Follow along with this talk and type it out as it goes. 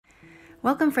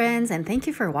Welcome friends, and thank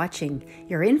you for watching.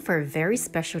 You're in for a very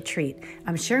special treat.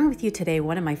 I'm sharing with you today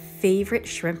one of my favorite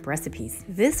shrimp recipes.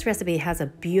 This recipe has a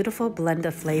beautiful blend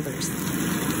of flavors.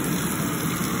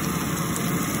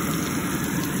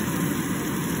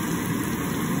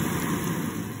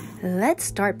 Let's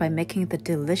start by making the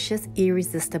delicious,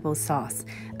 irresistible sauce.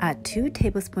 Add 2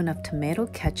 tablespoons of tomato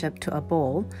ketchup to a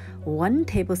bowl, 1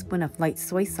 tablespoon of light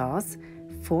soy sauce,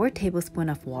 4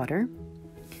 tablespoons of water.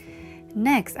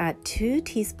 Next, add 2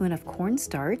 teaspoons of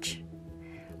cornstarch,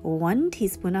 1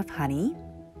 teaspoon of honey,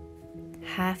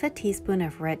 half a teaspoon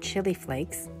of red chili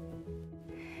flakes,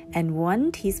 and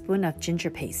 1 teaspoon of ginger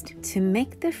paste. To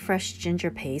make the fresh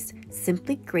ginger paste,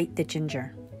 simply grate the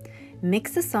ginger.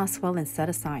 Mix the sauce well and set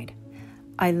aside.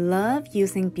 I love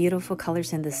using beautiful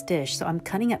colors in this dish, so I'm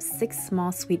cutting up 6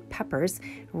 small sweet peppers,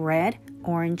 red,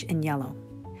 orange, and yellow.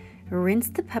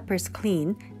 Rinse the peppers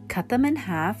clean, cut them in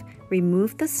half,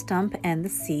 remove the stump and the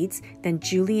seeds, then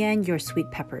julienne your sweet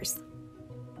peppers.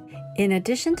 In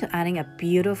addition to adding a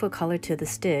beautiful color to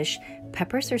this dish,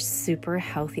 peppers are super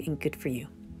healthy and good for you.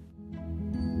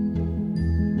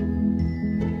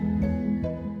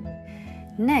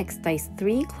 Next, dice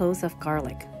 3 cloves of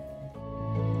garlic.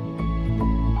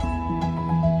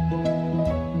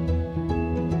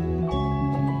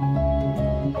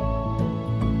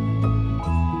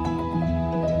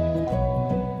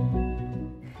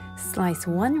 Slice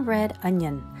 1 red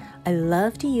onion. I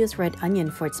love to use red onion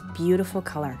for its beautiful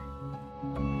color.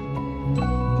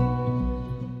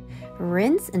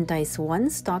 Rinse and dice 1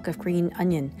 stalk of green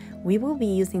onion. We will be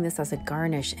using this as a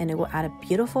garnish and it will add a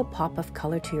beautiful pop of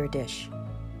color to your dish.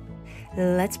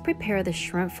 Let's prepare the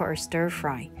shrimp for our stir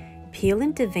fry. Peel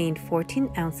and devein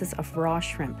 14 ounces of raw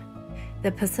shrimp.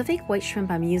 The Pacific white shrimp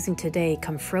I'm using today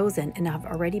come frozen and have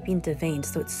already been deveined,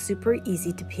 so it's super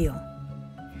easy to peel.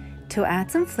 To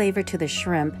add some flavor to the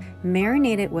shrimp,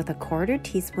 marinate it with a 1/4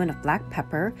 teaspoon of black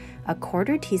pepper, a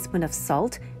 1/4 teaspoon of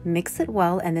salt, mix it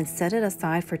well, and then set it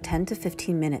aside for 10 to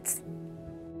 15 minutes.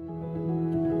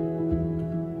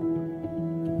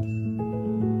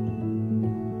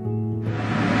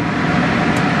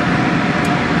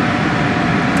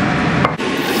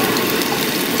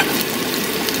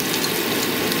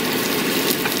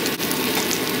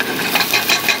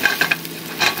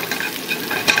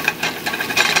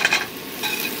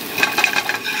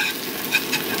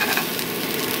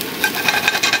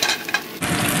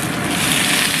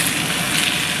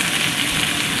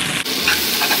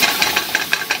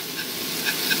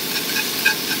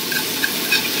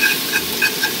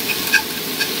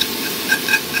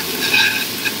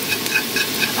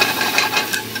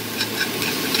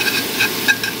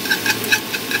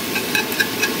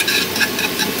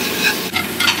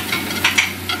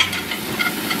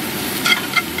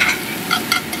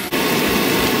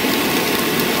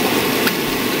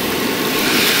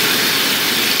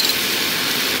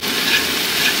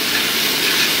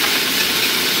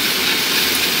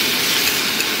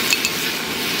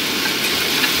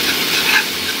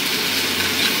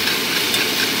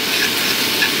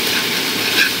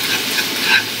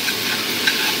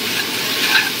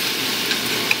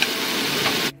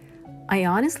 I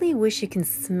honestly wish you can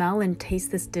smell and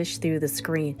taste this dish through the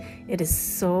screen. It is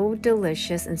so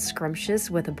delicious and scrumptious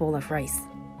with a bowl of rice.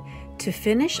 To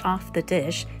finish off the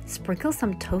dish, sprinkle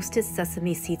some toasted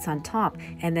sesame seeds on top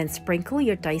and then sprinkle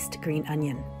your diced green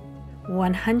onion.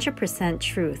 100%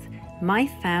 truth. My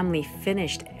family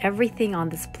finished everything on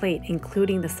this plate,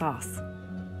 including the sauce.